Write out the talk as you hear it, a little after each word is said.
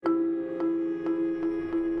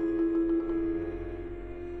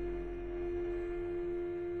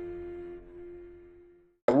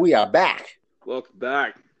we are back. Welcome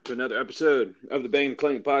back to another episode of the Bang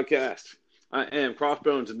Clang Podcast. I am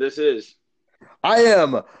Crossbones, and this is I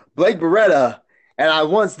am Blake Beretta, and I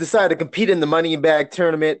once decided to compete in the Money in Bag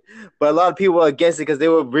tournament, but a lot of people were against it because they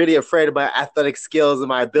were really afraid of my athletic skills and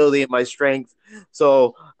my ability and my strength.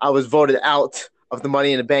 So I was voted out of the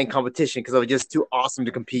Money in the Bank competition because I was just too awesome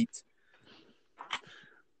to compete.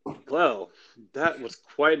 well. That was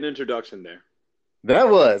quite an introduction there. That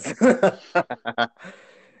was,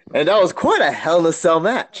 and that was quite a Hell in a Cell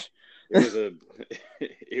match. It was a,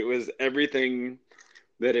 it was everything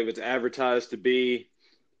that it was advertised to be,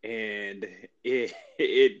 and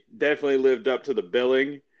it definitely lived up to the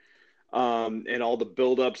billing, and all the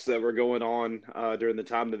buildups that were going on during the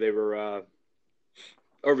time that they were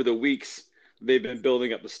over the weeks they've been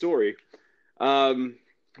building up the story. But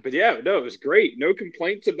yeah, no, it was great. No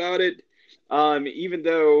complaints about it. Even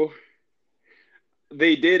though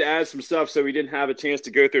they did add some stuff, so we didn't have a chance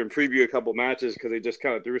to go through and preview a couple matches because they just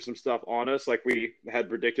kind of threw some stuff on us like we had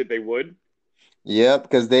predicted they would. Yep,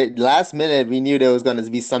 because they last minute we knew there was going to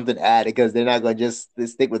be something added because they're not going to just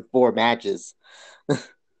stick with 4 matches.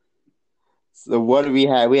 So what did we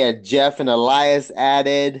have? We had Jeff and Elias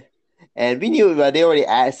added, and we knew they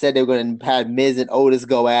already said they were going to have Miz and Otis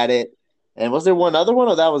go at it. And was there one other one,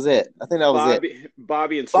 or that was it? I think that was it.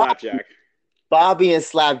 Bobby and Slapjack. Bobby and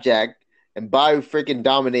Slapjack, and Bobby freaking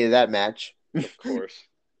dominated that match. Of course.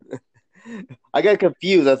 I got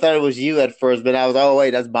confused. I thought it was you at first, but I was, oh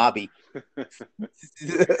wait, that's Bobby.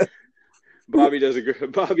 Bobby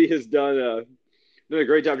has done a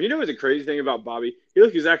great job. You know what's the crazy thing about Bobby? He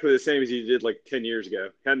looks exactly the same as he did like 10 years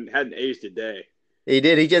ago. Hadn't aged a day. He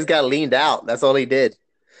did. He just got leaned out. That's all he did.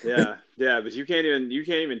 Yeah, but you can't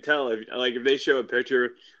even tell if they show a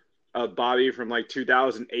picture of Bobby from like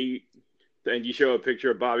 2008 and you show a picture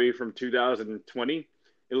of Bobby from 2020,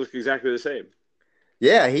 it looks exactly the same.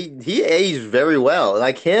 Yeah, he aged very well.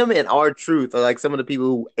 Like him and R-Truth are like some of the people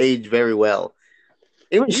who age very well.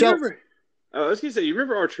 Even You remember? I was gonna say, you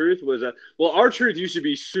remember R-Truth was R-Truth used to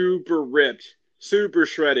be super ripped, super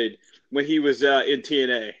shredded when he was in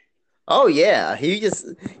TNA. Oh yeah, he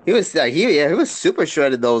was super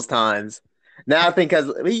shredded those times. Now I think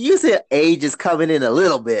because he used to age is coming in a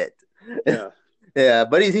little bit. Yeah, yeah,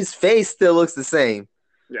 but his face still looks the same.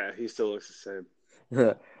 yeah, he still looks the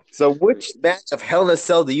same. So, which match of Hell in a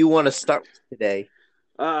Cell do you want to start with today?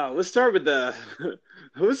 Let's start with the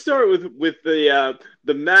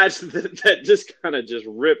the match that just kind of just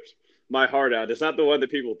ripped my heart out. It's not the one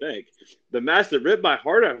that people think. The match that ripped my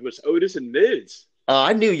heart out was Otis and Miz. Oh,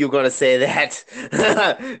 I knew you were going to say that.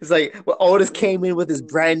 It's like Otis came in with his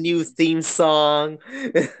brand new theme song,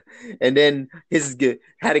 and then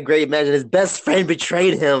had a great match, and his best friend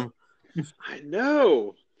betrayed him. I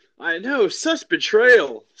know, such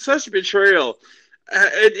betrayal, such betrayal,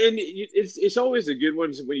 and it's always a good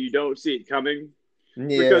one when you don't see it coming,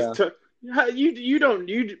 Yeah, because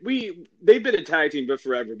they've been a tag team but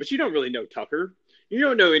forever, but you don't really know Tucker. You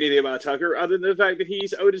don't know anything about Tucker other than the fact that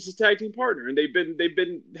he's Otis's tag team partner, and they've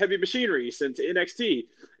been heavy machinery since NXT,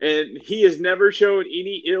 and he has never shown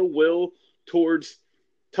any ill will towards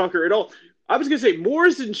Tucker at all. I was gonna say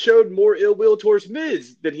Morrison showed more ill will towards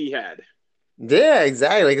Miz than he had. yeah,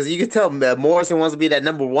 exactly. Because you can tell Morrison wants to be that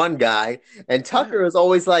number one guy, and Tucker Yeah. is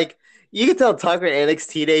always like you can tell Tucker in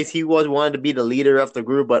NXT days he was wanted to be the leader of the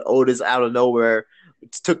group, but Otis out of nowhere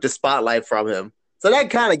took the spotlight from him. So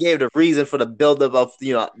that kind of gave the reason for the buildup of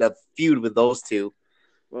the feud with those two.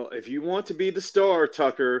 Well, if you want to be the star,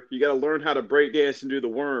 Tucker, you got to learn how to break dance and do the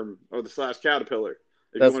worm or the slash caterpillar if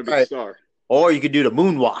you That's want to be the right. star. Or you could do the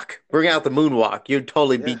moonwalk. Bring out the moonwalk. You'd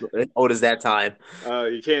totally Yeah. beat Otis that time.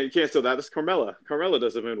 You can't steal that. That's Carmella. Carmella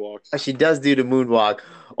does the moonwalk. She does do the moonwalk.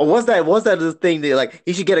 Or was that the thing that like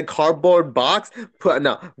he should get a cardboard box,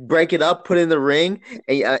 break it up, put it in the ring,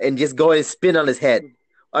 and just go and spin on his head.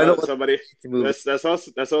 I know what Somebody. the movie. That's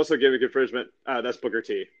also gimmick infringement. That's Booker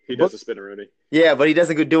T. He does the spinneroonie. Yeah, but he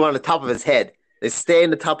doesn't go do it on the top of his head. They stay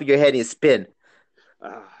in the top of your head and you spin.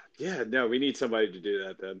 Yeah, no, we need somebody to do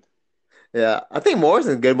that then. Yeah, I think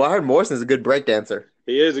Morrison's good. I heard Morrison's a good break dancer.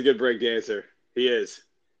 He is a good break dancer. He is.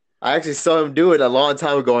 I actually saw him do it a long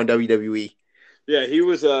time ago in WWE. Yeah, he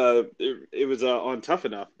was. It was on Tough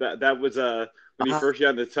Enough. That was when he first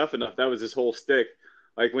got into Tough Enough. That was his whole stick.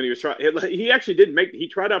 Like when he was trying, he actually didn't make. He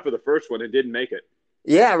tried out for the first one and didn't make it.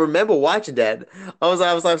 Yeah, I remember watching that. I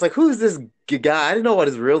was like, who's this guy? I didn't know what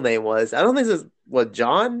his real name was. I don't think this what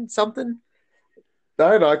John something.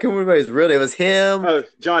 I don't know. I can't remember his real name. It was him. Oh,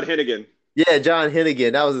 John Hennigan. Yeah, John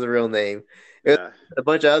Hennigan. That was his real name. It was Yeah, a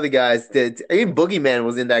bunch of other guys. Even Boogeyman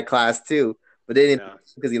was in that class too, but they didn't yeah,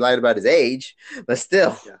 because he lied about his age. But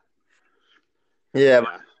still, yeah, yeah.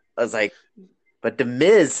 yeah. I was like, but the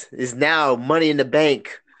Miz is now Money in the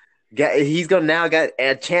Bank. He's gonna now got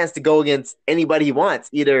a chance to go against anybody he wants.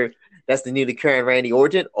 Either that's the newly current Randy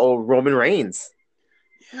Orton or Roman Reigns.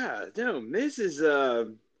 Yeah, no, Miz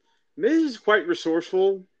is quite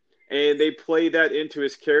resourceful, and they play that into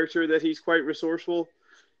his character that he's quite resourceful.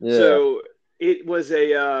 Yeah. So it was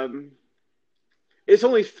it's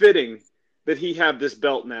only fitting that he have this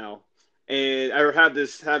belt now, and or have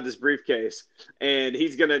this briefcase, and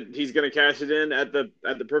he's gonna cash it in at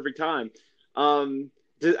the perfect time. Um,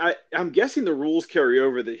 I'm guessing the rules carry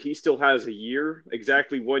over that he still has a year,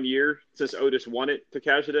 exactly 1 year since Otis won it to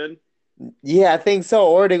cash it in. Yeah, I think so.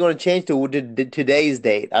 Or they're going to change to today's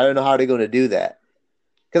date. I don't know how they're going to do that.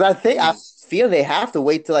 Because I Hmm. feel they have to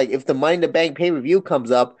wait till like if the Money in the Bank pay per view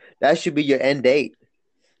comes up, that should be your end date.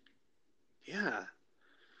 Yeah.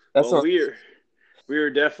 That's Well, what. we are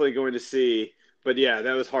definitely going to see, but yeah,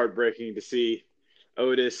 that was heartbreaking to see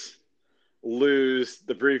Otis lose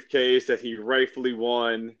the briefcase that he rightfully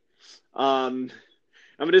won. Um,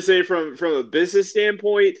 I'm going to say from a business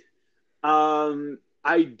standpoint,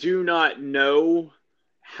 I do not know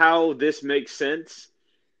how this makes sense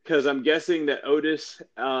because I'm guessing that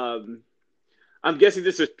I'm guessing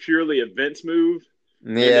this is purely a Vince move,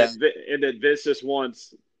 and Yeah. that Vince just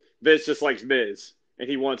likes Miz, and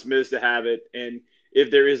he wants Miz to have it. And if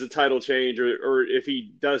there is a title change, or if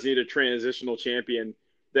he does need a transitional champion,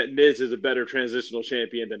 that Miz is a better transitional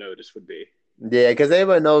champion than Otis would be. Yeah, because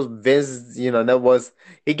everyone knows Vince, that was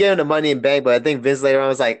he gave him the Money in Bank, but I think Vince later on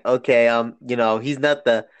was like, okay, he's not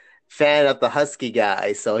the fan of the husky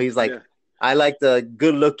guy, so he's like, Yeah, I like the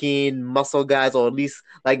good looking muscle guys, or at least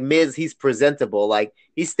like Miz, he's presentable, like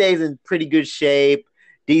he stays in pretty good shape,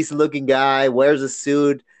 decent looking guy, wears a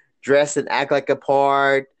suit, dress and act like a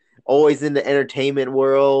part, always in the entertainment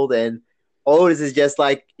world, and Otis is just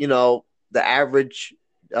like the average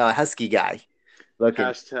husky guy looking.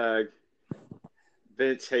 hashtag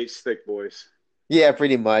Vince hates thick boys. Yeah,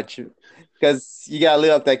 pretty much. Because you gotta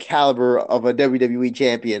live up that caliber of a WWE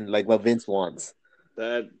champion, like what Vince wants.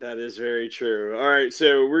 That is very true. All right,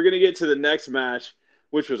 so we're gonna get to the next match,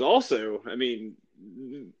 which was also, I mean,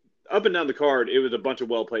 up and down the card, it was a bunch of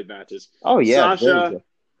well played matches. Oh yeah, very Sasha, good.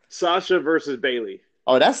 Sasha versus Bailey.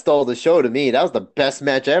 Oh, that stole the show to me. That was the best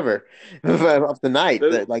match ever of the night.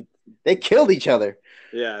 Those, Like they killed each other.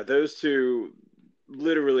 yeah, those two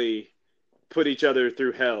literally put each other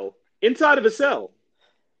through hell inside of a cell.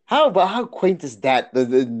 How quaint is that?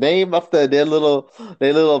 The name of their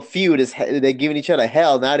little feud is they're giving each other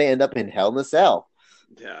hell. Now they end up in Hell in a Cell.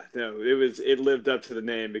 Yeah, no, it lived up to the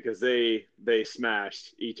name because they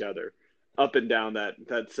smashed each other up and down that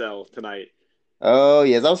cell tonight. Oh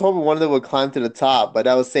yes, I was hoping one of them would climb to the top, but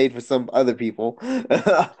that was saved for some other people.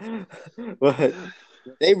 But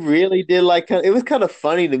they really did like it was kind of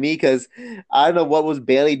funny to me because I don't know what was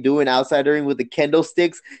Bailey doing outside the ring with the kendo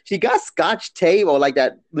sticks. She got scotch tape or like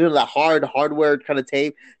that that hardware kind of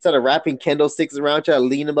tape, started wrapping kendo sticks around, trying to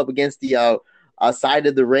lean them up against the side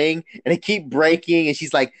of the ring, and they keep breaking. And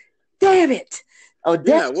she's like, "Damn it! Oh,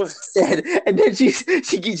 damn Yeah, it!" what? She said, and then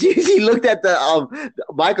she looked at the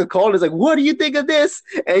Michael Cole and was like, "What do you think of this?"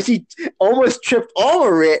 And she almost tripped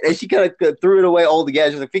over it, and she kind of threw it away altogether.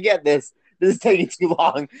 She's like, "Forget this. This is taking too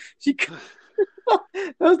long." She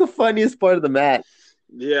that was the funniest part of the match.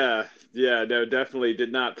 Yeah, yeah, no, definitely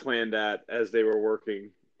did not plan that as they were working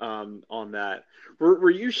on that. Were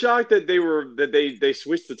you shocked that they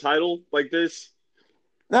switched the title like this?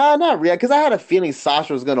 No, not really, because I had a feeling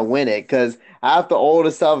Sasha was gonna win it. Because after all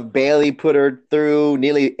the stuff Bailey put her through,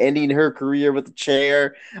 nearly ending her career with the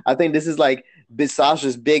chair, I think this is like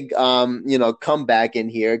Sasha's big, comeback in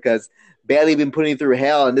here. Because Bailey been putting through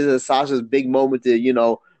hell, and this is Sasha's big moment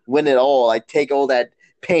to, win it all, like take all that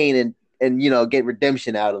pain and get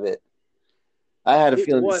redemption out of it. I had a It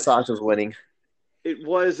feeling that was Sasha was winning. it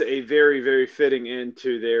was a very very fitting end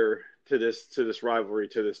to their to this rivalry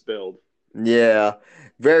to this build. Yeah,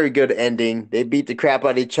 very good ending. They beat the crap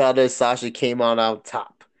out of each other. Sasha came on out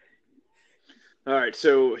top. All right,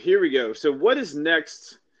 so here we go. So what is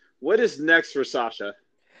next? What is next for Sasha?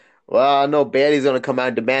 Well, I know Bailey's going to come out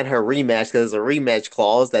and demand her rematch because there's a rematch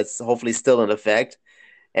clause that's hopefully still in effect.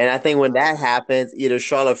 And I think when that happens, either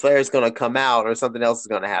Charlotte Flair is going to come out or something else is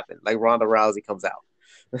going to happen, like Ronda Rousey comes out.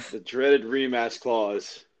 The dreaded rematch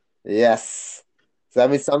clause. Yes. So that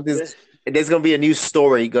means there's going to be a new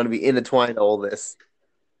story going to be intertwined all this.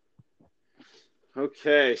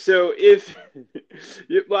 Okay, so if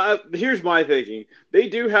well, here's my thinking, they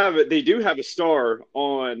do have a star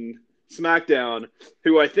on SmackDown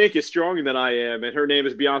who I think is stronger than I am, and her name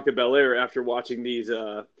is Bianca Belair. After watching these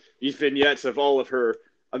vignettes of all of her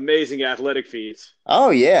amazing athletic feats. Oh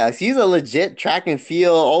yeah, she's a legit track and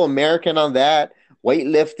field All American on that.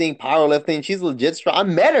 Weightlifting, powerlifting. She's legit strong. I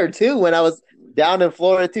met her too when I was down in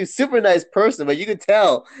Florida too. Super nice person, but you could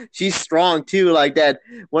tell she's strong too. Like that,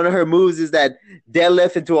 one of her moves is that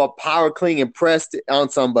deadlift into a power clean and press on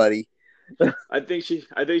somebody. I think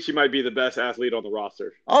she might be the best athlete on the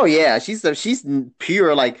roster. Oh yeah, she's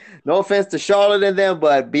pure. Like no offense to Charlotte and them,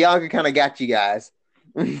 but Bianca kind of got you guys.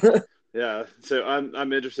 Yeah, so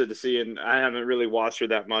I'm interested to see, and I haven't really watched her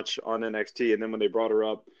that much on NXT. And then when they brought her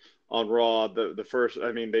up on Raw, the first,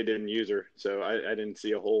 I mean, they didn't use her, so I didn't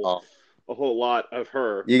see Oh, a whole lot of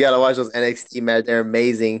her. you gotta watch those NXT matches. They're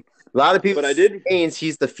amazing. A lot of people But I did, saying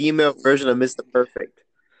she's the female version of Mr. Perfect.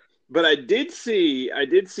 but I did see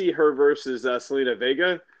her versus Selena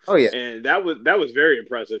Vega, Oh yeah. and that was very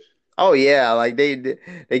impressive. Oh yeah, like they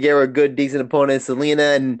gave her a good decent opponent, Selena,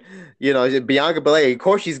 and Bianca Belair. Of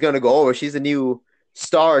course, she's gonna go over. She's a new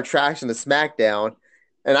star attraction to SmackDown,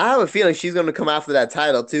 and I have a feeling she's gonna come after that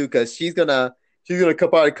title too, because she's gonna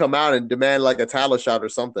probably come out and demand like a title shot or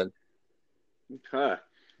something. Huh.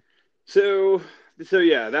 So so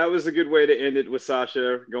yeah, that was a good way to end it with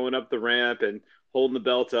Sasha going up the ramp and holding the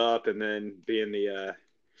belt up, and then being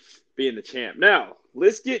the champ. Now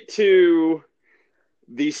let's get to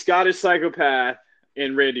the Scottish Psychopath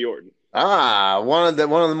and Randy Orton. One of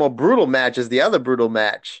the more brutal matches, the other brutal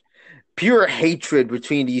match. Pure hatred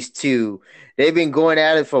between these two. They've been going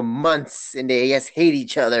at it for months, and they just hate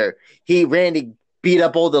each other. Randy beat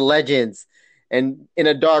up all the legends, and in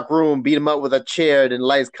a dark room, beat him up with a chair. Then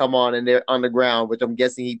lights come on, and they're on the ground, which I'm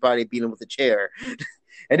guessing he probably beat him with a chair.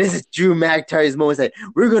 And this is Drew McIntyre's moment. Like,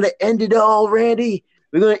 we're gonna end it all, Randy.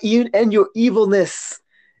 We're gonna end your evilness.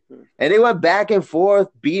 And they went back and forth,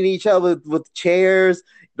 beating each other with chairs.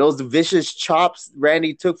 Those vicious chops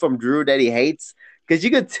Randy took from Drew that he hates. Because you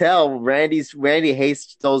could tell Randy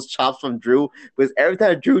hates those chops from Drew. Because every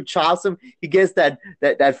time Drew chops him, he gets that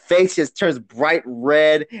face just turns bright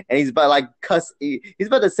red, and he's about like cuss. He's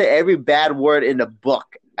about to say every bad word in the book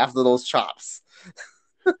after those chops.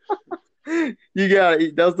 You got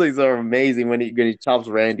those things are amazing when he chops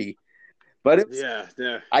Randy. But Yeah,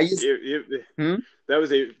 yeah. I used hmm? That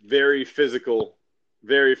was a very physical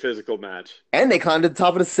match. And they climbed to the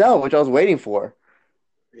top of the cell, which I was waiting for.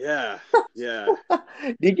 Yeah, yeah,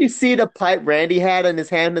 Did you see the pipe Randy had in his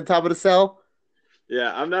hand on top of the cell?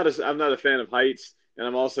 yeah. I'm not a fan of heights, and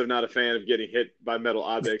I'm also not a fan of getting hit by metal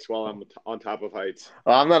objects while I'm on top of heights.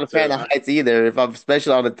 Well, I'm not a fan So, of heights either, if I'm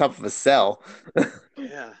especially on the top of a cell.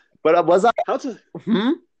 yeah. But was I? How t-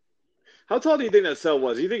 Hmm? how tall do you think that cell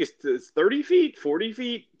was? Do you think it's 30 feet, 40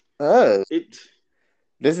 feet? Oh, It.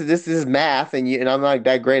 this is math, and I'm not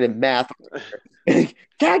that great at math.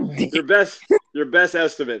 God damn. Your best your best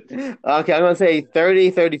estimate. Okay, I'm gonna say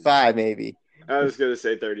 30, 35, maybe. I was gonna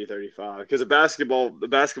say 30, 35 because the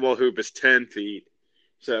basketball hoop is 10 feet.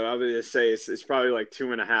 So I would just say it's probably like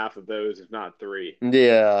two and a half of those, if not three.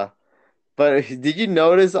 Yeah. But did you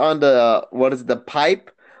notice on the what is it, the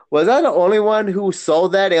pipe? Was I the only one who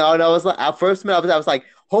sold that? And I was like, at first, I was like,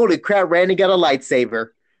 "Holy crap! Randy got a lightsaber."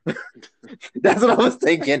 That's what I was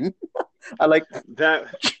thinking. I like.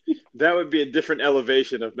 That that would be a different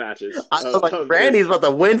elevation of matches I was like, of Randy's this about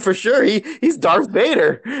to win for sure. He's Darth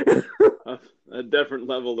Vader. a different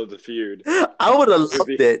level of the feud I would have would loved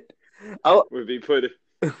be it. I, would be put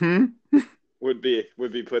hmm? would be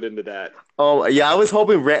put into that. Oh yeah, I was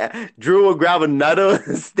hoping Drew would grab another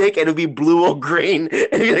stick and it'd be blue or green, and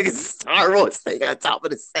it'd be like a Star Wars thing on top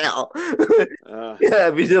of the cell. Uh, Yeah,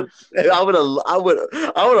 I would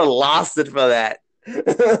have lost it for that.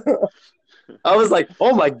 I was like,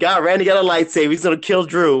 oh my god, Randy got a lightsaber. He's gonna kill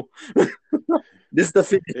Drew. This is the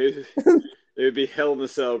finish. it, it would be Hell in a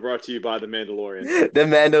Cell, brought to you by The Mandalorian. The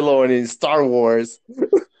Mandalorian, Star Wars,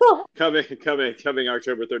 Coming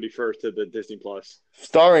October 31st to the Disney Plus.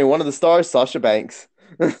 starring one of the stars, Sasha Banks.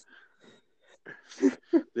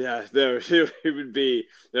 Yeah, no, it would be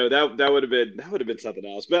no that would have been something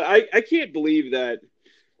else. But I can't believe that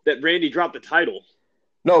Randy dropped the title.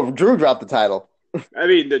 No, Drew dropped the title. I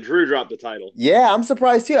mean, that Drew dropped the title. Yeah, I'm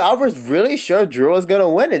surprised too. I was really sure Drew was gonna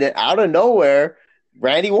win it, and out of nowhere,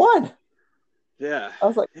 Randy won. Yeah, I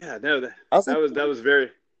was like, yeah, no, I was like, that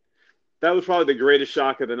was probably the greatest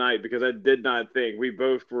shock of the night because I did not think we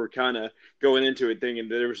both were kind of going into it thinking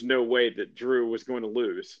that there was no way that Drew was going to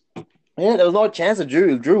lose. yeah, there was no chance of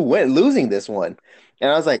Drew losing this one, and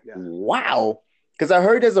I was like, Yeah. wow, because I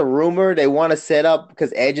heard there's a rumor they want to set up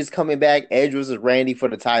because Edge is coming back, Edge versus Randy for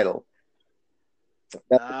the title.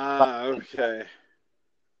 That's Ah, okay.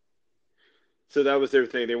 So that was their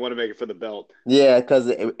thing. They want to make it for the belt. Yeah,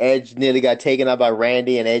 because Edge nearly got taken out by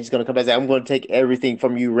Randy, and Edge's gonna come back and say, "I'm going to take everything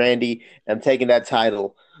from you, Randy. I'm taking that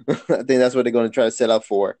title." I think that's what they're going to try to set up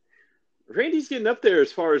for. Randy's getting up there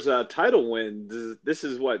as far as title wins. This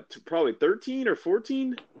is what, probably 13 or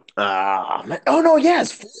 14? Ah, man. Oh no,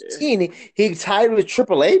 yes, 14. He tied with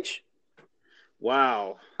Triple H.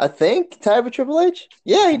 Wow. I think tied with Triple H.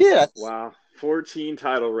 Yeah, he did. Wow. 14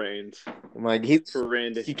 title reigns Like for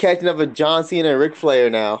Randy. he's catching up with John Cena and Ric Flair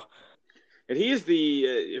now. And he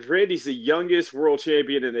is Randy's the youngest world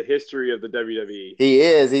champion in the history of the WWE. He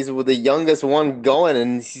is. He's the youngest one going,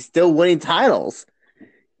 and he's still winning titles.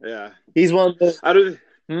 Yeah. He's one of the. I don't.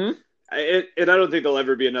 Hmm? And I don't think there'll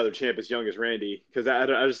ever be another champ as young as Randy because I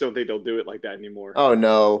just don't think they'll do it like that anymore. Oh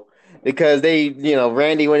no, because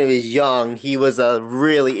Randy when he was young, he was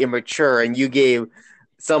really immature, and you gave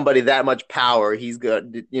somebody that much power, he's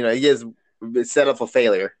good. He is set up for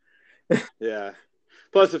failure. Yeah.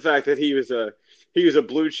 Plus the fact that he was a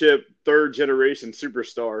blue chip third generation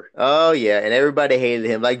superstar. Oh yeah, and everybody hated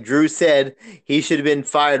him. Like Drew said, he should have been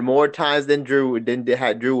fired more times than Drew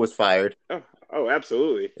was fired. Oh,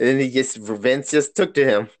 absolutely. And Vince just took to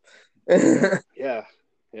him. Yeah.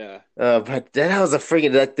 Yeah. But that was a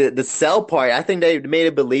freaking like the cell part. I think they made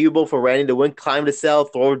it believable for Randy to win, climb the cell,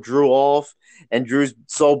 throw Drew off, and Drew's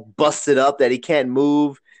so busted up that he can't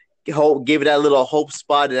move. Give it that little hope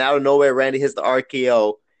spot, and out of nowhere, Randy hits the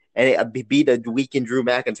RKO, and he beat a weakened Drew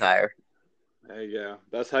McIntyre. There you go.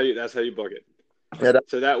 That's how you book it. Yeah,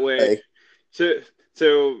 So that way,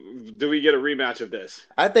 so do we get a rematch of this?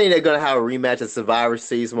 I think they're gonna have a rematch at Survivor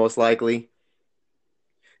Series, most likely.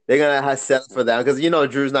 They're gonna have set up for that because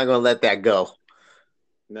Drew's not gonna let that go.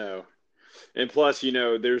 No. And plus,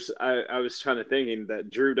 I was trying to thinking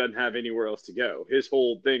that Drew doesn't have anywhere else to go. His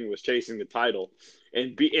whole thing was chasing the title,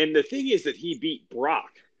 and the thing is that he beat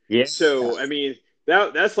Brock. Yeah. So I mean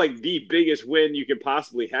that's like the biggest win you can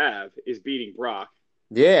possibly have is beating Brock.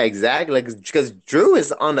 Yeah, exactly. Because Drew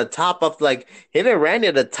is on the top of him and Randy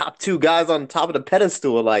are the top two guys on top of the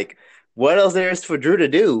pedestal. Like, what else there is for Drew to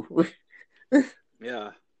do? Yeah.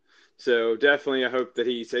 So definitely, I hope that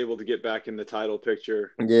he's able to get back in the title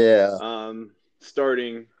picture. Yeah.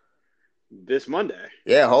 Starting this Monday.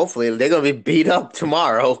 Yeah, hopefully they're gonna be beat up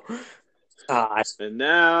tomorrow. God. And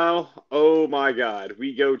now, oh my God,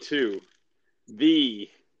 we go to the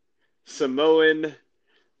Samoan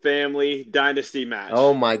Family Dynasty match.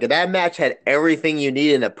 Oh my God, that match had everything you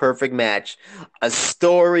need in a perfect match. A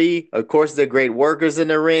story, of course, the great workers in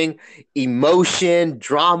the ring, emotion,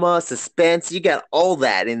 drama, suspense. You got all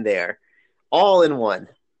that in there, all in one.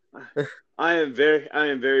 I am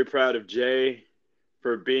very proud of Jay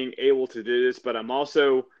for being able to do this, but I'm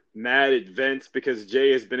also mad at Vince because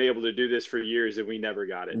Jay has been able to do this for years and we never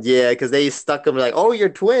got it. Yeah, because they stuck him like, oh, you're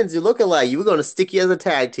twins, you look alike. You were going to stick you as a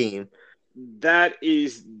tag team.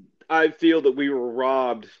 I feel that we were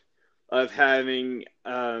robbed of having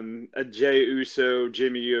a Jay Uso,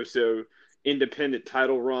 Jimmy Uso independent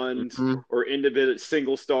title runs or independent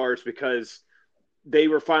single stars because they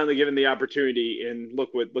were finally given the opportunity, and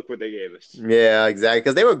look what they gave us. Yeah, exactly.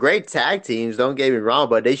 Because they were great tag teams. Don't get me wrong,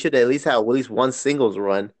 but they should at least have at least one singles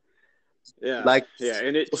run. Yeah,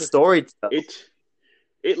 and story.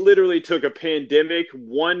 It literally took a pandemic,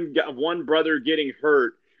 one brother getting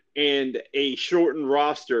hurt, and a shortened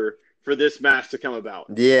roster for this match to come about.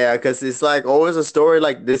 Yeah, because it's always a story.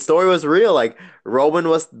 Like the story was real. Like Roman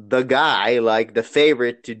was the guy, like the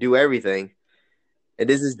favorite to do everything. And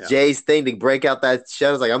this is Jay's thing to break out that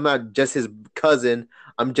shell. It's like, I'm not just his cousin.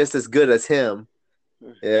 I'm just as good as him.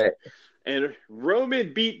 Yeah. And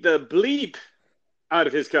Roman beat the bleep out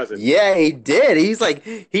of his cousin. Yeah, he did.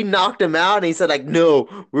 He knocked him out, and he said,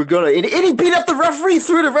 no, we're going to. And he beat up the referee,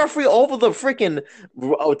 threw the referee over the freaking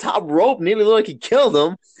top rope, nearly looked like he killed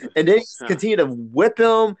him. And then he continued to whip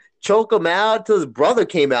him, choke him out until his brother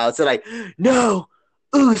came out and said, no.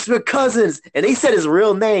 Ooh, we're cousins. And he said his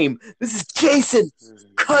real name. This is Jason,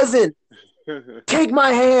 cousin. Take my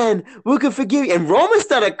hand. We can forgive you. And Roman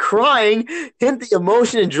started crying, hit the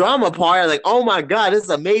emotion and drama part. I was like, oh my God, this is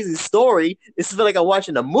an amazing story. This is like I'm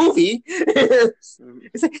watching a movie.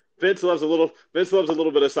 Vince loves a little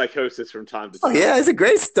bit of psychosis from time to time. Oh yeah, it's a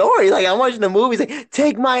great story. Like I'm watching the movie, he's like,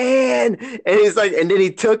 take my hand. And he's like, and then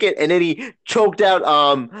he took it and then he choked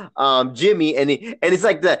out Jimmy and it's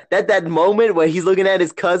like that moment where he's looking at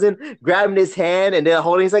his cousin, grabbing his hand and then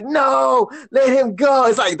holding, he's like, no, let him go.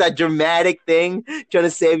 It's like that dramatic thing, trying to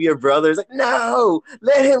save your brother. It's like, no,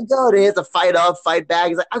 let him go. Then he has to fight off, fight back.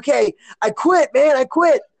 He's like, okay, I quit, man, I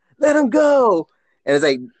quit. Let him go. And it's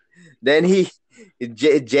like, then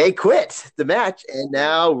Jay quit the match, and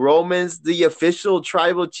now Roman's the official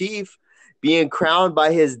tribal chief. being crowned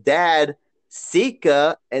by his dad,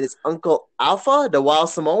 Sika, and his uncle Alpha, the Wild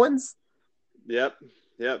Samoans. Yep.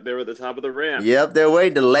 Yep. They were at the top of the ramp. Yep, they're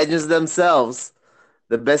waiting. The legends themselves,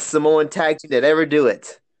 the best Samoan tag team that ever do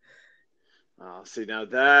it. Oh, see now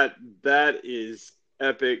that is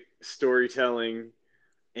epic storytelling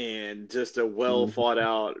and just a well thought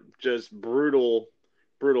out, just brutal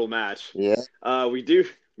match. Yeah. We do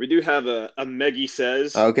have a Meggy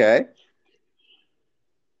says. Okay.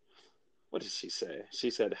 What did she say?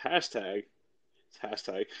 She said hashtag.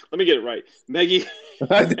 Hashtag. Let me get it right. Meggy.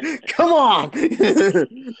 Come on.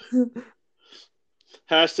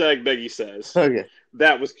 Hashtag Meggy says. Okay.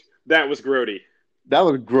 That was Grody. That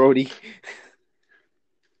was Grody.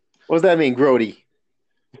 What does that mean, Grody?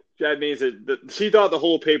 That means that she thought the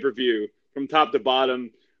whole pay per view from top to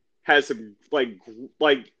bottom had some like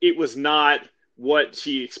it was not what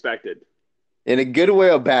she expected. In a good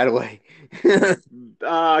way or bad way?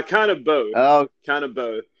 Kind of both. Oh, Kind of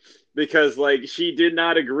both. Because like she did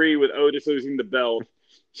not agree with Otis losing the belt.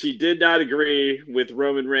 She did not agree with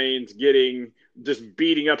Roman Reigns just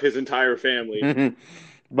beating up his entire family.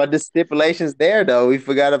 but the stipulations there, though, we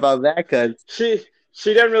forgot about that because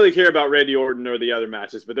She didn't really care about Randy Orton or the other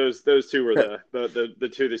matches, but those two were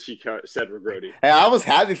the two that she said were Grody. hey, I was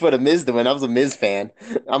happy for the Miz to win. I was a Miz fan.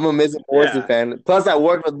 I'm a Miz and Morrison fan. Plus, I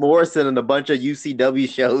worked with Morrison in a bunch of UCW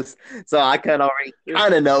shows, so I kind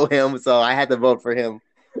of know him. So I had to vote for him.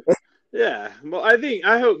 Yeah, well,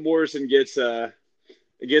 I hope Morrison gets a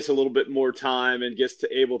little bit more time and gets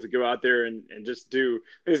able to go out there and just do,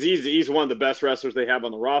 because he's one of the best wrestlers they have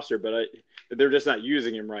on the roster, but they're just not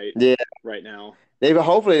using him right now.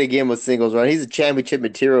 Hopefully they give him a singles run. He's a championship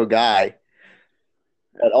material guy.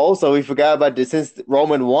 But also, we forgot about this. Since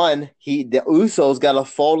Roman won, the Usos got to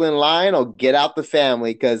fall in line or get out the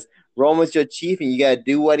family because Roman's your chief and you got to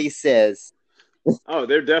do what he says. Oh,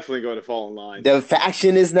 they're definitely going to fall in line. The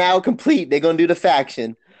faction is now complete. They're going to do the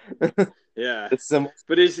faction. Yeah,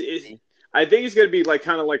 but I think it's going to be like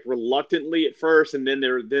kind of like reluctantly at first, and then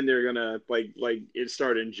they're gonna like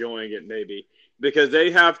start enjoying it maybe, because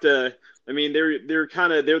they have to. I mean, they're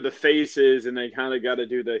the faces, and they kind of got to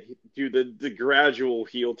do the gradual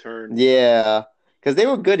heel turn. Yeah, because they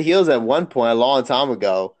were good heels at one point a long time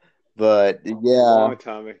ago, but yeah,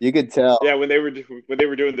 you could tell. Yeah, when they were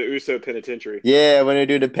doing the Uso Penitentiary. Yeah, when they were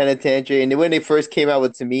doing the Penitentiary, and when they first came out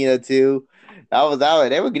with Tamina too,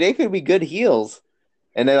 they could be good heels.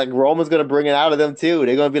 And then like Roman's gonna bring it out of them too.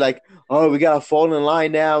 They're gonna be like, "Oh, we gotta fall in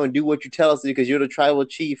line now and do what you tell us to because you're the tribal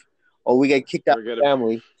chief, or we get kicked out of the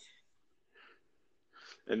family."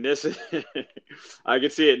 And this, I can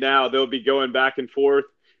see it now. They'll be going back and forth,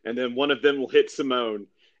 and then one of them will hit Simone,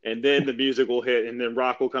 and then the music will hit, and then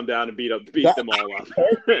Rock will come down and beat them all up.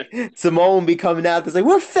 Simone will be coming out. It's like,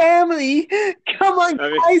 we're family. Come on,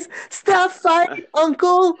 guys, stop fighting,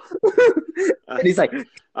 Uncle. And he's like,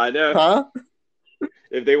 I know, huh?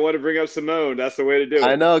 If they want to bring up Simone, that's the way to do it.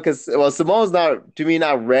 I know, because Simone's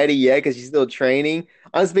not ready yet because she's still training.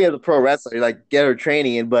 I'm speaking of the pro wrestler, like get her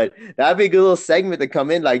training in, but that'd be a good little segment to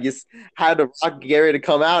come in, like just have the Rock get ready to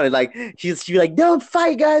come out and like she'd be like, "Don't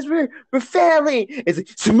fight, guys, we're family." It's like,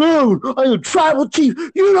 "Simone, I'm a tribal chief.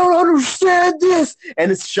 You don't understand this,"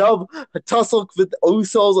 and it's a tussle with the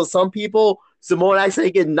Usos or some people. Simone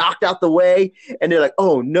actually get knocked out the way, and they're like,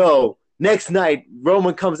 "Oh no." Next night,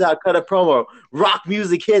 Roman comes out, cut a promo. Rock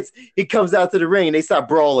music hits. He comes out to the ring, and they start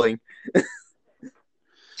brawling.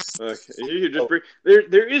 You just bring,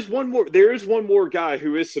 there is one more guy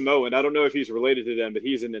who is Samoan. I don't know if he's related to them, but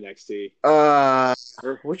he's in NXT.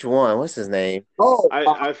 Which one? What's his name?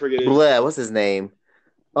 I forget. What's his name?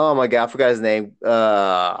 Oh my god, I forgot his name.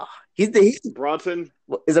 He's Bronson.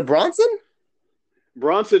 Is it Bronson?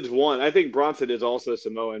 Bronson's one. I think Bronson is also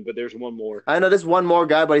Samoan, but there's one more. I know there's one more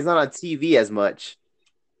guy, but he's not on TV as much.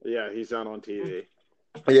 Yeah, he's not on TV.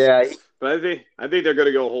 Yeah, but I think they're going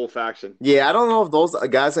to go whole faction. Yeah, I don't know if those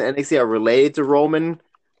guys in NXT are related to Roman,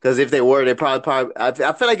 because if they were, they probably. I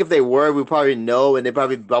feel like if they were, we probably know, and they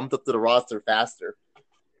probably bumped up to the roster faster.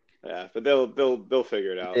 Yeah, but they'll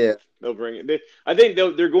figure it out. Yeah, they'll bring it. I think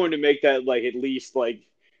they're going to make that like at least like.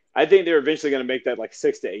 I think they're eventually going to make that like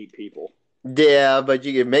 6 to 8 people. Yeah, but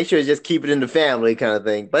you can make sure to just keep it in the family kind of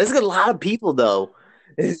thing. But it's a lot of people, though.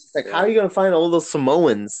 It's like, how are you going to find all those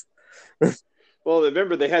Samoans? Well,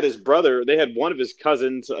 remember, they had his brother. They had one of his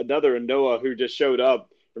cousins, another Noah, who just showed up.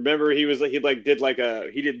 Remember, he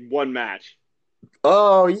did one match.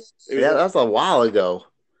 Oh, yeah, that's a while ago.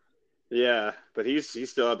 Yeah, but he's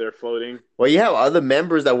still out there floating. Well, you have other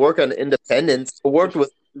members that work on Independence who worked with...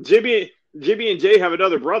 Jimmy and Jay have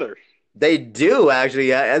another brother. They do,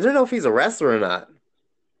 actually. I don't know if he's a wrestler or not.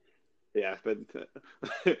 Yeah, but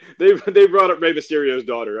they brought up Rey Mysterio's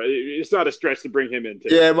daughter. It's not a stretch to bring him in too.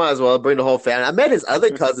 Yeah, might as well bring the whole family. I met his other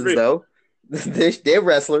cousins though. They're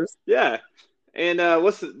wrestlers. Yeah, and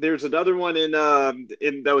there's another one in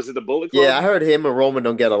that was in the Bullet Yeah, I Club. heard him and Roman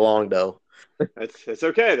don't get along though. That's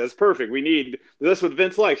okay. That's perfect. That's what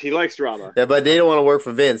Vince likes. He likes drama. Yeah, but they don't want to work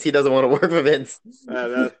for Vince. He doesn't want to work for Vince.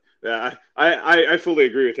 Yeah, I fully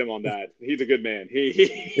agree with him on that. He's a good man.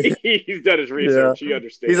 He's done his research. Yeah. He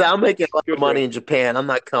understands. He's like, I'm making a lot Good of for money him. in Japan. I'm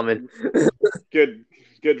not coming. Good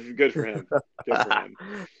for him. Good for him.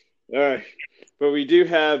 All right. But we do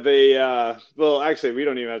have well, actually, we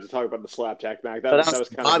don't even have to talk about the slap jack match. That was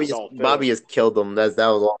kind Bobby. of all Bobby has killed them. That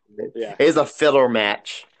was all. Yeah. It's a filler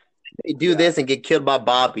match. They do this and get killed by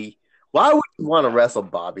Bobby. Why would you want to wrestle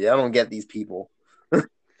Bobby? I don't get these people.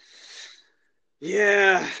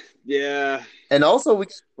 Yeah. And also, we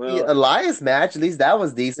Well, Elias match. At least that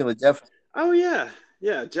was decent with Jeff. oh yeah.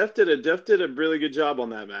 Jeff did a really good job on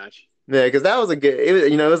that match. Yeah, because that was a good.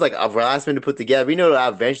 It was like a last minute to put together. We know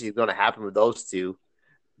that eventually it's going to happen with those two.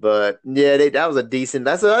 But yeah, that was a decent.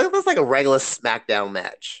 That's like a regular SmackDown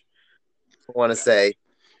match. I want to say.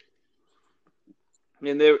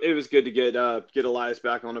 And it was good to get Elias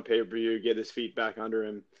back on a pay-per-view, get his feet back under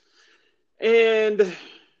him. And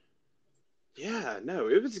yeah, no,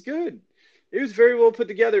 it was good. It was very well put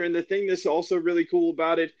together. And the thing that's also really cool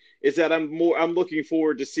about it is that I'm looking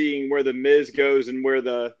forward to seeing where the Miz goes and where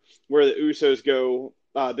the Usos go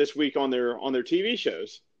this week on their TV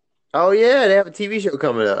shows. Oh yeah, they have a TV show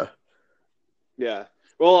coming up. Yeah.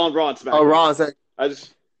 Well, on Raw and SmackDown. Oh, Raw.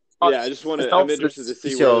 I'm interested to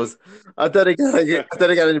see shows. I thought they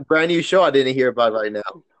got a brand new show I didn't hear about right now.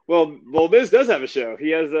 Well, Miz does have a show. He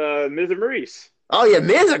has Miz and Maurice. Oh yeah,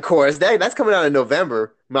 Miz, of course. That's coming out in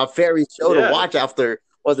November. My favorite show to watch after,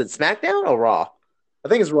 was it SmackDown or Raw? I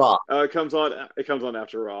think it's Raw. It comes on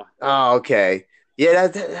after Raw. Oh, okay. Yeah,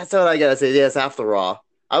 that's what I gotta say. Yes, after Raw.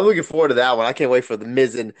 I'm looking forward to that one. I can't wait for the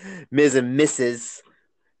Miz and Mrs.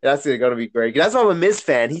 That's gonna be great. That's why I'm a Miz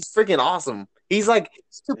fan. He's freaking awesome. He's like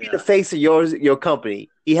the face of your company.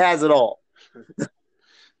 He has it all.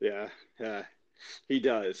 Yeah. He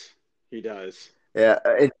does. Yeah.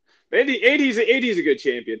 And he's a good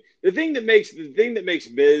champion. The thing that makes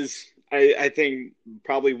Miz, I think,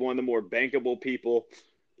 probably one of the more bankable people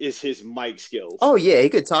is his mic skills. Oh yeah, he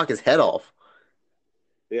could talk his head off.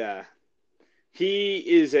 Yeah, he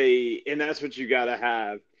is and that's what you gotta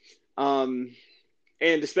have.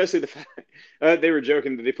 And especially the fact they were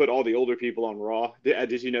joking that they put all the older people on Raw.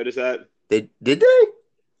 Did you notice that? Did they?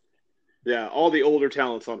 Yeah, all the older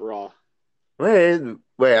talents on Raw. Wait,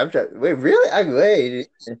 I'm trying. Wait, really?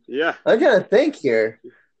 Yeah, I'm trying to think here.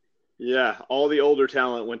 Yeah, all the older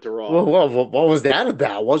talent went to Raw. Well, what was that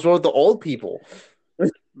about? What's wrong with the old people?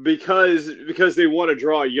 Because they want to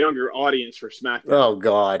draw a younger audience for SmackDown. Oh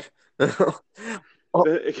God. Because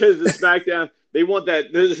the SmackDown, they want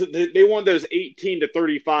those 18 to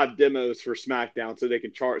 35 demos for SmackDown so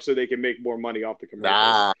they can make more money off the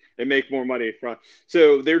commercials and make more money from.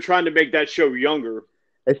 So they're trying to make that show younger.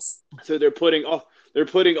 So they're putting all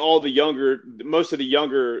most of the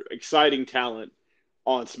younger exciting talent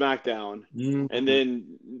on SmackDown, and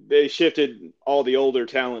then they shifted all the older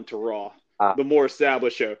talent to Raw, the more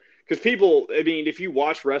established show. Because people, I mean, if you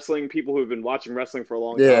watch wrestling, people who have been watching wrestling for a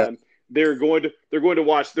long time, they're going to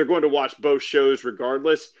watch both shows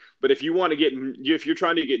regardless. But if you're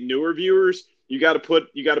trying to get newer viewers, you got to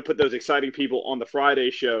put those exciting people on the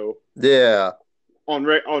Friday show. Yeah. On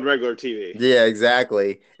regular TV. Yeah,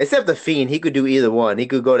 exactly. Except the Fiend, he could do either one. He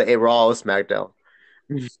could go to a Raw or SmackDown.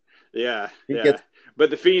 Yeah. But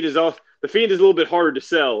the Fiend is a little bit harder to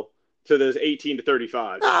sell to those 18 to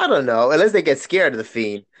 35. I don't know, unless they get scared of the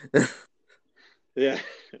Fiend. Yeah,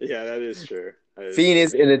 that is true. Fiend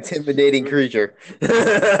is an intimidating creature.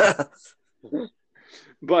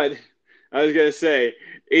 But I was gonna say,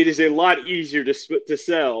 it is a lot easier to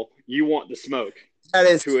sell. You want the smoke. That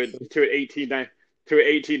is to an 18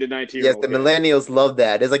 to 19. Yes, the millennials love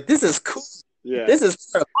that. It's like, this is cool. Yeah, this is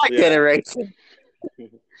for my generation.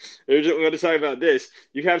 We're going to talk about this.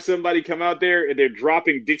 You have somebody come out there and they're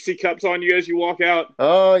dropping Dixie cups on you as you walk out.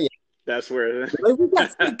 Oh yeah, that's where. We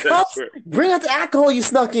got cups. Bring out the alcohol you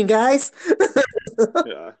snuck in, guys.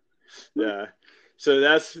 Yeah. So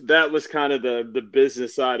that was kind of the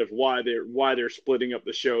business side of why they're splitting up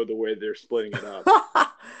the show the way they're splitting it up.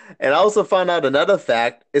 And I also found out another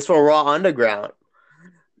fact. It's for Raw Underground.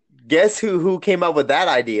 Guess who came up with that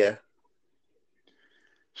idea?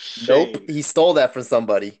 Shane. Nope, he stole that from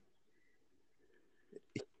somebody.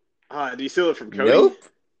 Did he steal it from Cody? Nope,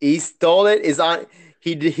 he stole it.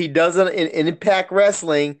 He does it in Impact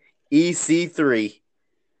Wrestling EC3.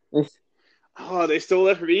 Oh, they stole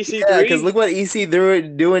that from Yeah, because EC3. look what EC they're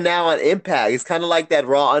doing now on Impact. It's kind of like that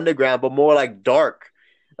Raw Underground, but more like dark.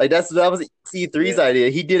 Like that was EC3's Yeah. idea.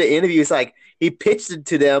 He did an interview. It's like he pitched it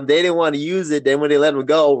to them. They didn't want to use it. Then when they let him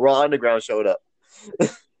go, Raw Underground showed up.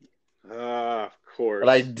 Of course.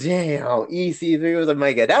 Like, damn, EC3 was like,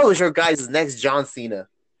 my God, that was your guys' next John Cena.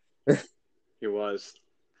 He was.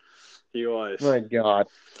 He was. My God.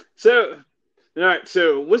 So, all right.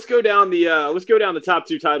 So let's go down the top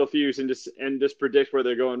two title feuds and just predict where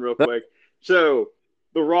they're going real quick. So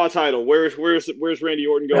the Raw title. Where's Randy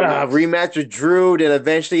Orton going next? Rematch with Drew, then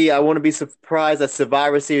eventually I want to be surprised that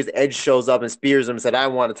Survivor Series Edge shows up and spears him and said, I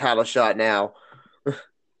want a title shot now.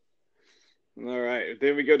 All right.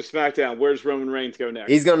 Then we go to SmackDown. Where's Roman Reigns go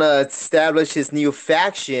next? He's gonna establish his new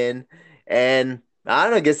faction, and I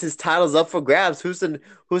don't know. I guess his title's up for grabs. Who's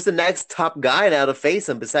the next top guy now to face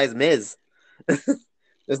him besides Miz?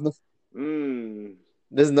 there's no Mm.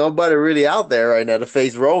 there's nobody really out there right now to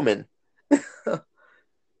face Roman.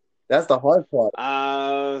 That's the hard part.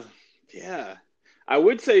 Yeah. I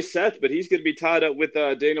would say Seth, but he's going to be tied up with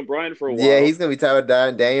Daniel Bryan for a Yeah, while. he's gonna be tied with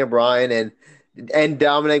Daniel Bryan and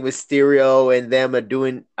Dominic Mysterio and them are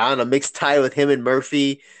doing I don't know mixed title with him and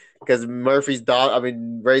Murphy because Murphy's daughter. I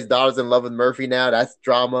mean Ray's daughter's in love with Murphy now. That's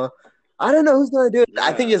drama. I don't know who's gonna do it.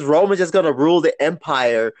 I think Yeah. it's Roman's just gonna rule the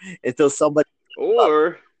empire until somebody.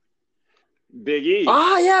 Or Big E.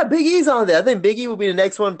 Ah, yeah, Big E's on there. I think Big E will be the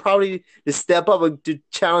next one, probably to step up and to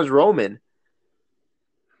challenge Roman.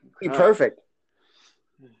 Be Okay. perfect.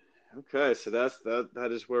 Okay, so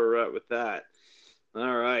that is where we're at with that.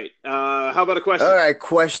 All right. How about a question? All right,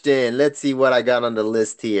 question. Let's see what I got on the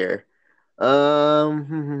list here. Oh,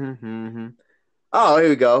 here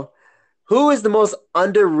we go. Who is the most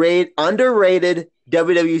underrated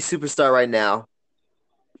WWE superstar right now?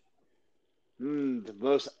 The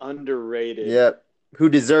most underrated. Yep. Who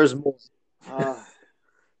deserves more? Uh,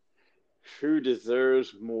 who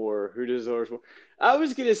deserves more? Who deserves more? I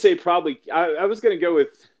was gonna say probably. I was gonna go with.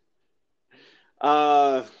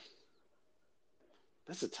 Uh,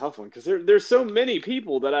 that's a tough one because there's so many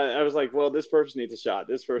people that I was like, well, this person needs a shot.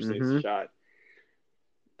 This person needs a Mm-hmm. shot.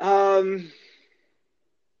 Um,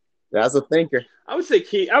 That's a thinker. I would say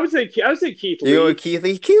Keith. I would say Keith You know Lee. what, Keith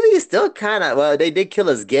Lee? Keith Lee is still kind of well. They did kill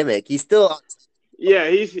his gimmick. He's still Yeah,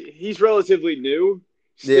 he's relatively new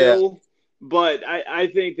yeah. still, but I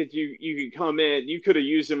think that you could come in. You could have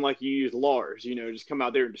used him like you used Lars. Just come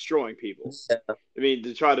out there and destroying people. Yeah. I mean,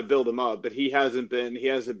 to try to build him up, but he hasn't been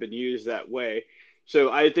used that way.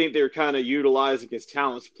 So I think they're kind of utilizing his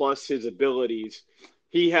talents plus his abilities.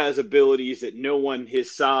 He has abilities that no one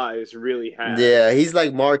his size really has. Yeah, he's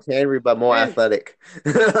like Mark Henry, but more And athletic.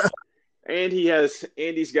 and he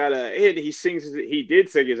sings he did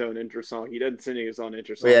sing his own intro song. He doesn't sing his own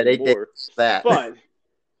intro song Yeah, they anymore. that. But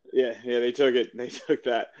yeah, they took it. They took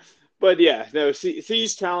that. But yeah, no,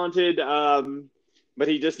 he's talented. But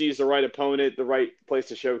he just needs the right opponent, the right place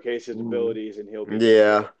to showcase his abilities, and he'll be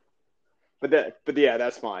Yeah. good. But yeah,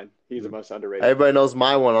 that's fine. He's the most underrated. Everybody knows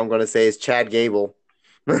my one. I'm going to say is Chad Gable,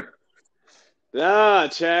 Chad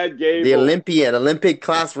the Gable. Olympian, Olympic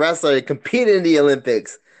class wrestler, he competed in the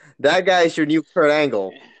Olympics. That guy is your new Kurt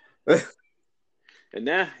Angle. And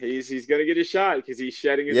now he's gonna get his shot because he's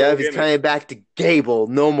shedding his Yeah, old if he's gimmick. coming back to Gable,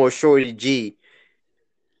 no more Shorty G.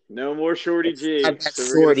 No more Shorty G. Not that So we're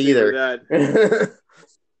sword gonna see where either. that.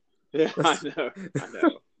 Yeah, I know.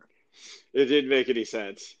 It didn't make any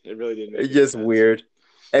sense. It really didn't make It's any just sense. weird.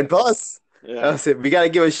 And plus, Yeah. we got to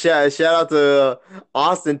give a shout out to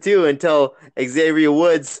Austin too and tell Xavier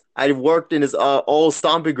Woods I worked in his old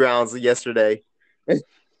stomping grounds yesterday.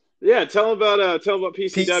 Yeah, tell him about P-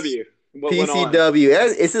 PCW. What went on?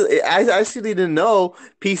 PCW. I actually didn't know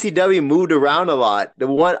PCW moved around a lot. The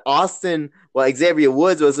one Austin, well, Xavier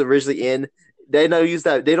Woods was originally in. They don't use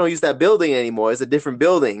that. They don't use that building anymore. It's a different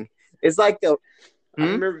building. It's like the. I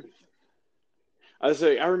remember.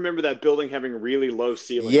 I remember that building having really low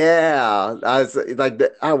ceilings. Yeah, I was like,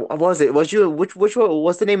 what was it? Was you which one?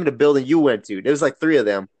 What's the name of the building you went to? There was like three of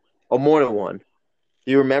them, or more than one.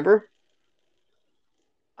 Do you remember?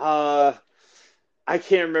 I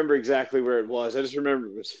can't remember exactly where it was. I just remember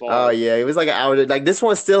it was Oh far. yeah, it was like an hour. Like this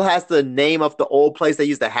one still has the name of the old place they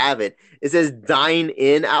used to have it. It says "Dine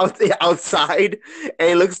In" outside, and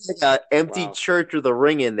it looks like an empty Wow. church with a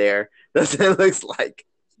ring in there. That's what it looks like.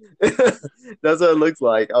 That's what it looks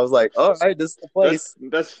like. I was like, all right, this is the place.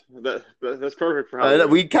 That's perfect for Halloween.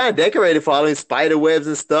 We kind of decorated following spider webs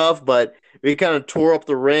and stuff, but we kind of tore up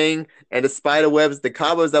the ring and the spider webs, the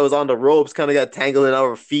cobwebs that was on the ropes kind of got tangled in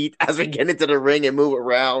our feet as we get into the ring and move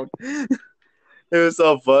around. It was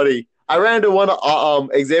so funny. I ran into one of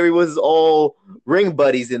Xavier Woods' old ring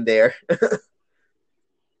buddies in there.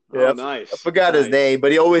 Yeah, Oh, I nice, forgot his nice. name,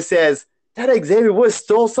 but he always says that Xavier Woods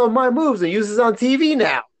stole some of my moves and uses on TV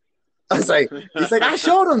now. I was like, he's like, I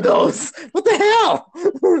showed him those. What the hell?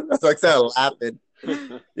 I was like, started laughing.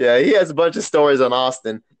 Yeah, he has a bunch of stories on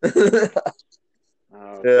Austin.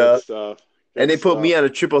 Oh, good Yeah, stuff. and Good they put me stuff. on a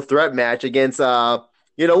triple threat match against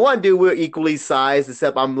one dude we're equally sized,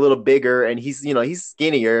 except I'm a little bigger and he's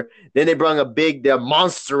skinnier. Then they brought a big, they're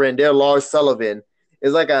monster in there, Lars Sullivan.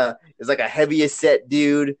 It's like a heavier set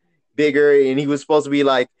dude, bigger, and he was supposed to be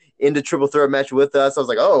like in the triple threat match with us. I was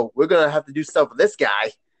like, oh, we're gonna have to do stuff with this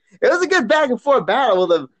guy. It was a good back and forth battle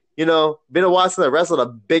with been a while since I wrestled a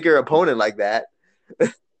bigger opponent like that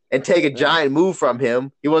and take a Yeah. giant move from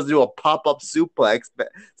him. He wants to do a pop up suplex. So I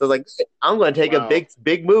was like, I'm going to take a Wow.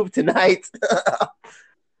 big move tonight.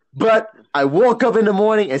 But I woke up in the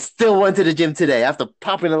morning and still went to the gym today after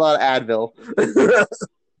popping a lot of Advil.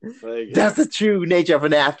 There you go. That's the true nature of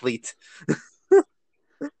an athlete.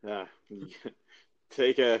 Yeah. You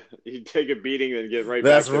take a beating and get right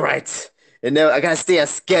That's back to it. right. And now I gotta stay on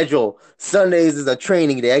schedule. Sundays is a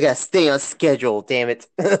training day. I gotta stay on schedule. Damn it.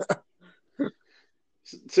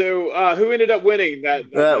 So, who ended up winning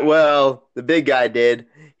that match? Well, the big guy did.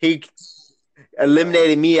 He Oh,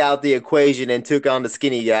 eliminated me out the equation and took on the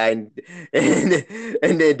skinny guy and and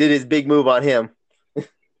then did his big move on him.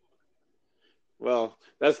 well,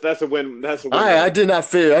 that's a win. That's a win I then. did not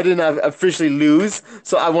fear. I did not officially lose,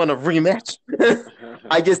 so I want a rematch.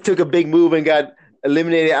 I just took a big move and got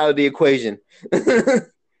eliminated out of the equation.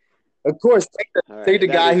 Of course, All take right, the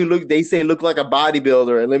that guy is who they say looked like a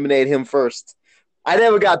bodybuilder, eliminate him first. I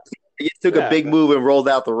never got. I just took a yeah, big move and rolled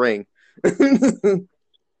out the ring, and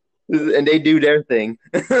they do their thing.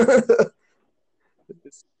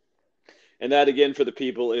 and that again for the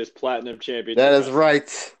people is Platinum That Championship is Wrestling.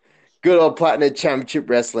 right. Good old Platinum Championship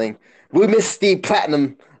Wrestling. We miss Steve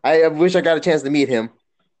Platinum. I wish I got a chance to meet him.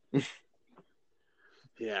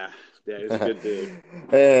 Yeah, yeah, he's a good dude.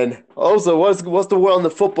 And also, what's the world in the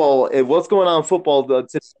football? What's going on in football?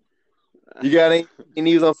 You got any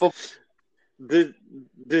news on football? The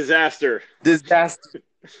disaster. Disaster.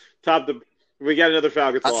 Top the. We got another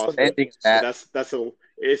Falcons I saw loss, the ending of that. that's a.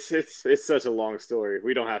 It's such a long story.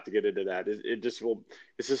 We don't have to get into that. It just will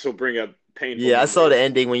bring up painful Yeah, I saw the memories.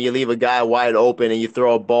 ending when you leave a guy wide open and you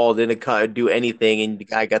throw a ball, didn't do anything, and the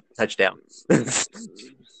guy got the touchdown.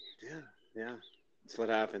 Yeah, yeah, that's what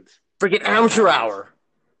happens. Freaking That's what amateur happens. hour.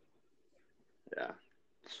 Yeah.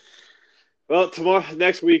 Well, tomorrow,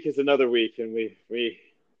 next week is another week, and we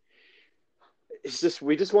just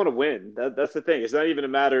want to win. That's the thing. It's not even a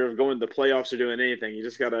matter of going to the playoffs or doing anything. You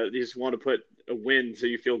just want to put a win so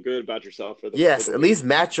you feel good about yourself for Yes, the at least week.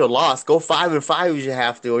 match your loss. Go 5-5 if you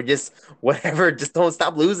have to, or just whatever. Just don't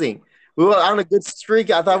stop losing. We were on a good streak.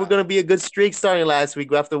 I thought we were Yeah. going to be a good streak starting last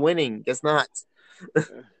week after winning. Guess not.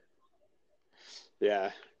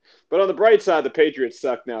 Yeah. But on the bright side, the Patriots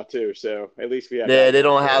suck now too. So at least we have They that they going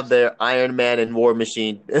don't for have us. their Iron Man and War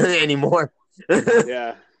Machine anymore.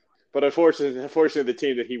 Yeah. But unfortunately, the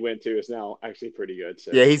team that he went to is now actually pretty good.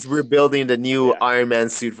 Yeah, So he's rebuilding the new yeah, Iron Man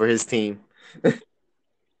suit for his team.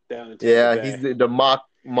 down in Tampa Yeah, he's Bay. the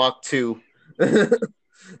Mach 2.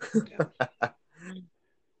 Yeah.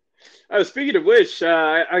 Oh, speaking of which,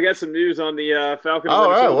 I got some news on the Falcon of All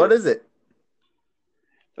right, what Minnesota. is it?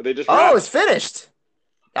 They just Oh, it's wrapped. finished.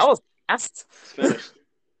 That was fast. It's finished.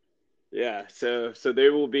 Yeah, so they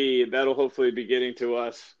will be that'll hopefully be getting to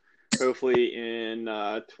us hopefully in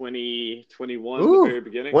 2021, the Ooh, very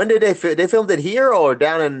beginning. when did they filmed it here or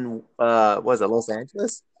down in was it Los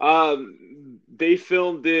Angeles? They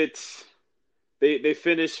filmed it. They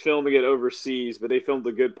finished filming it overseas, but they filmed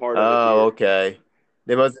a good part of it Oh, here. okay.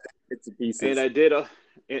 They must have bits and And pieces. I did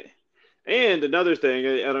and another thing,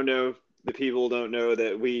 I don't know if the people don't know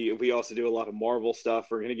that we also do a lot of Marvel stuff.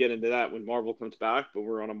 We're going to get into that when Marvel comes back, but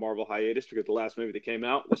we're on a Marvel hiatus because the last movie that came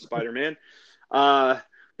out was Spider-Man. Uh,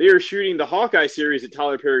 they are shooting the Hawkeye series at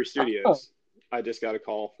Tyler Perry Oh, Studios. I just got a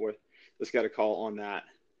call on that.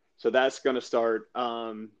 So that's going to start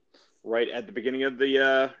right at the beginning of the oh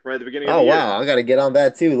year. wow, I gotta get on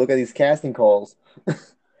that too. Look at these casting calls.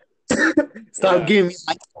 Stop Yeah, giving me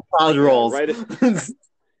college yeah, roles. right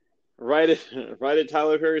at right at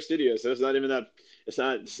Tyler Perry Studios. So it's not even that. It's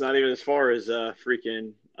not even as far as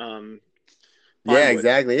freaking Yeah, Pinewood.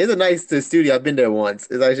 exactly. It's a nice studio. I've been there once.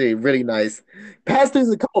 It's actually really nice. Passed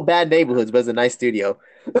through a couple bad neighborhoods, but it's a nice studio.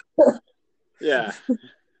 Yeah,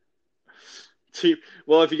 cheap.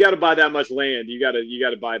 Well, if you got to buy that much land, you got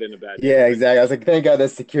to buy it in a bad Yeah, neighborhood. exactly. I was like, thank God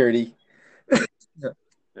that's security.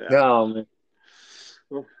 Yeah. Oh man.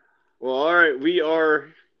 Well, all right. We are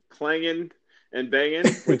clanging and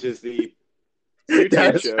banging, which is the YouTube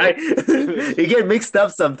That's show. right. You get mixed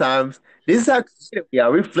up sometimes. This is how creative we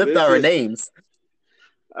are. We flipped This our is names.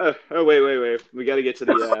 wait. We got to get to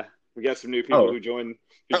the we got some new people Oh, who joined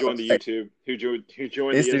oh, the YouTube, who joined the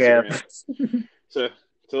Instagram. Instagram. So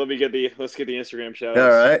let's get the Instagram shout All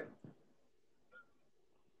outs. right.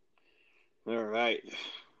 All right.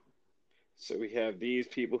 So we have these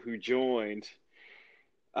people who joined.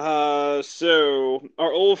 So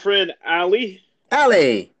our old friend Ali.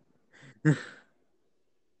 Allie.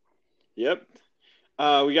 Yep.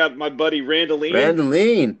 We got my buddy Randaline,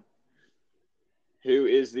 Randaline. who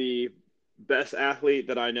is the best athlete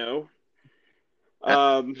that I know.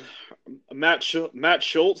 Matt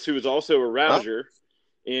Schultz, who is also a Oh, Rouser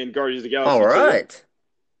in Guardians of the all Galaxy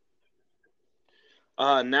 2.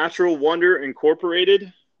 right. Natural Wonder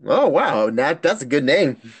Incorporated. Oh, wow. That's a good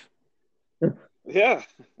name. Yeah.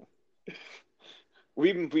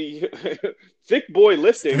 We Thick Boy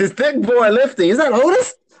Lifting. This thick boy lifting. Is that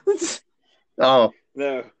Otis? Oh.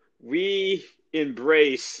 No, we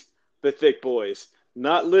embrace the thick boys,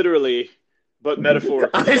 not literally, but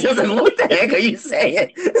metaphorically. I just like, what the heck are you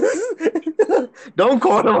saying? Don't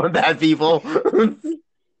call them on that, people.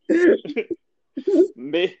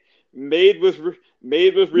 Made with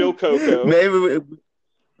real cocoa. Maybe.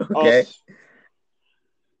 Okay.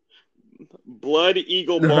 Blood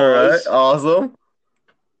Eagle All right. Balls. Awesome.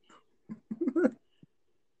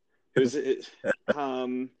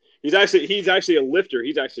 He's actually a lifter.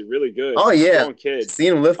 He's actually really good. Oh yeah. Strong kid.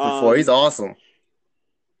 Seen him lift before. He's awesome.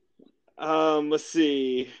 Let's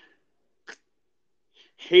see.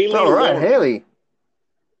 Haley All right, Lauren, Haley.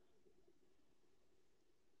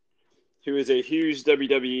 who is a huge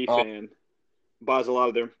WWE Oh. fan, buys a lot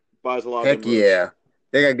of their Heck merch. yeah.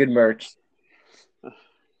 They got good merch.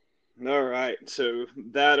 All right, so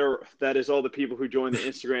that is all the people who joined the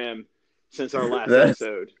Instagram since our last That's-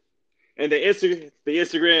 episode, and the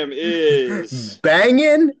Instagram is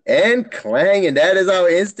Banging and clanging. That is our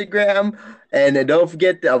Instagram. And then don't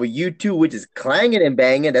forget our YouTube, which is clanging and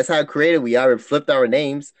banging. That's how creative we are. We flipped our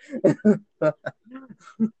names.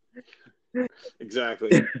 exactly.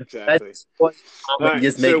 That's what right,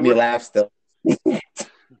 just so make me we're- laugh still.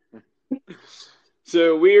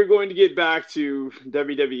 So we are going to get back to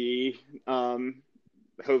WWE.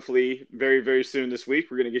 Hopefully, very very soon this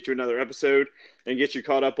week. We're going to get you another episode and get you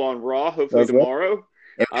caught up on Raw. Hopefully That's right. tomorrow.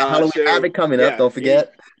 And Halloween Havoc coming up. Don't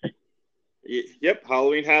forget. Yep,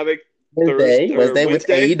 Halloween Havoc. Wednesday with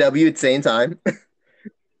Wednesday. AEW at the same time.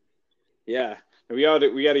 Yeah, and we got to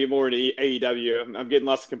get more into AEW. I'm getting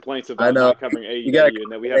lots of complaints I about know. not covering AEW, You gotta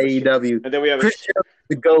and then we have AEW. and then we have Christian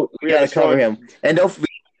the GOAT. We we have gotta a cover strong- him. And don't forget,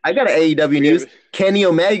 I got an AEW we news. have- Kenny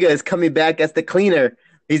Omega is coming back as the cleaner.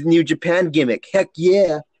 His new Japan gimmick. Heck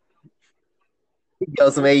yeah.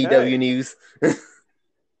 Got some Okay. AEW news.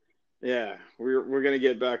 yeah, we're gonna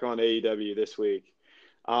get back on AEW this week,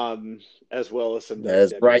 as well as some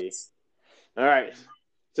That's WWE. right. All right,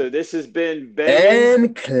 so this has been Banging.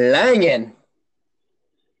 And clanging.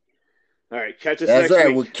 All right, catch us That's next right.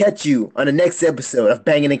 week. We'll catch you on the next episode of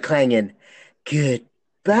Banging and Clanging.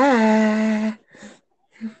 Goodbye.